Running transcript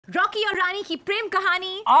Rocky और रानी की प्रेम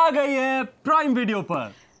कहानी आ गई है प्राइम वीडियो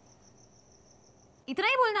पर। इतना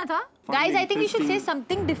ही बोलना था guys. I think we should say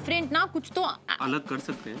something different ना, कुछ तो अलग कर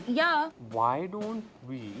सकते हैं। या why don't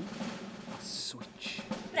we switch?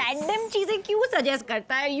 Random चीजें क्यों सजेस्ट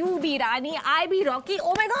करता है? You B Rani, I B Rocky.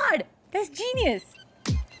 Oh my God, that's genius.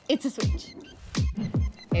 It's a switch.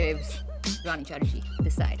 Hey babes, Rani Chatterjee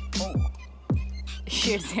this side.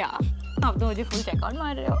 Shit से आप तो मुझे फुल चेक आउट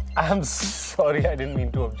मार रहे हो। I am sorry, I didn't mean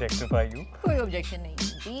to objectify you. कोई objection नहीं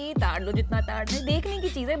जी, ताड़ लो जितना ताड़ना है। देखने की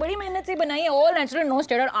चीजें बड़ी मेहनत से बनाई है, all natural, no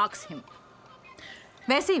steroid. Ask him.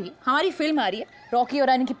 वैसे भी हमारी फिल्म आ रही है, रॉकी और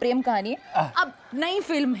रानी की प्रेम कहानी है। अब नई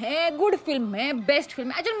फिल्म है, गुड फिल्म है, बेस्ट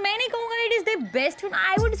फिल्म है। अच्छा, मैं नहीं कहूंगा it is the best film,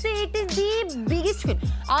 I would say it is the biggest film.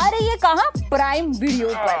 आ रही है कहाँ? प्राइम वीडियो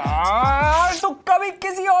पर। तो कभी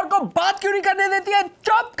किसी और को बात क्यों नहीं करने देती है?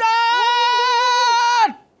 चुप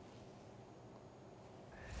कर!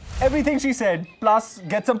 Everything she said, plus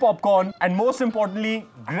get some popcorn, and most importantly,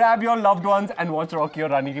 grab your loved ones and watch Rocky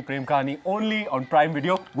और Rani की प्रेम कहानी only on Prime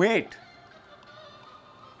Video. Wait,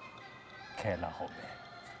 खेला हो गया।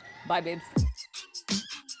 Bye, babes.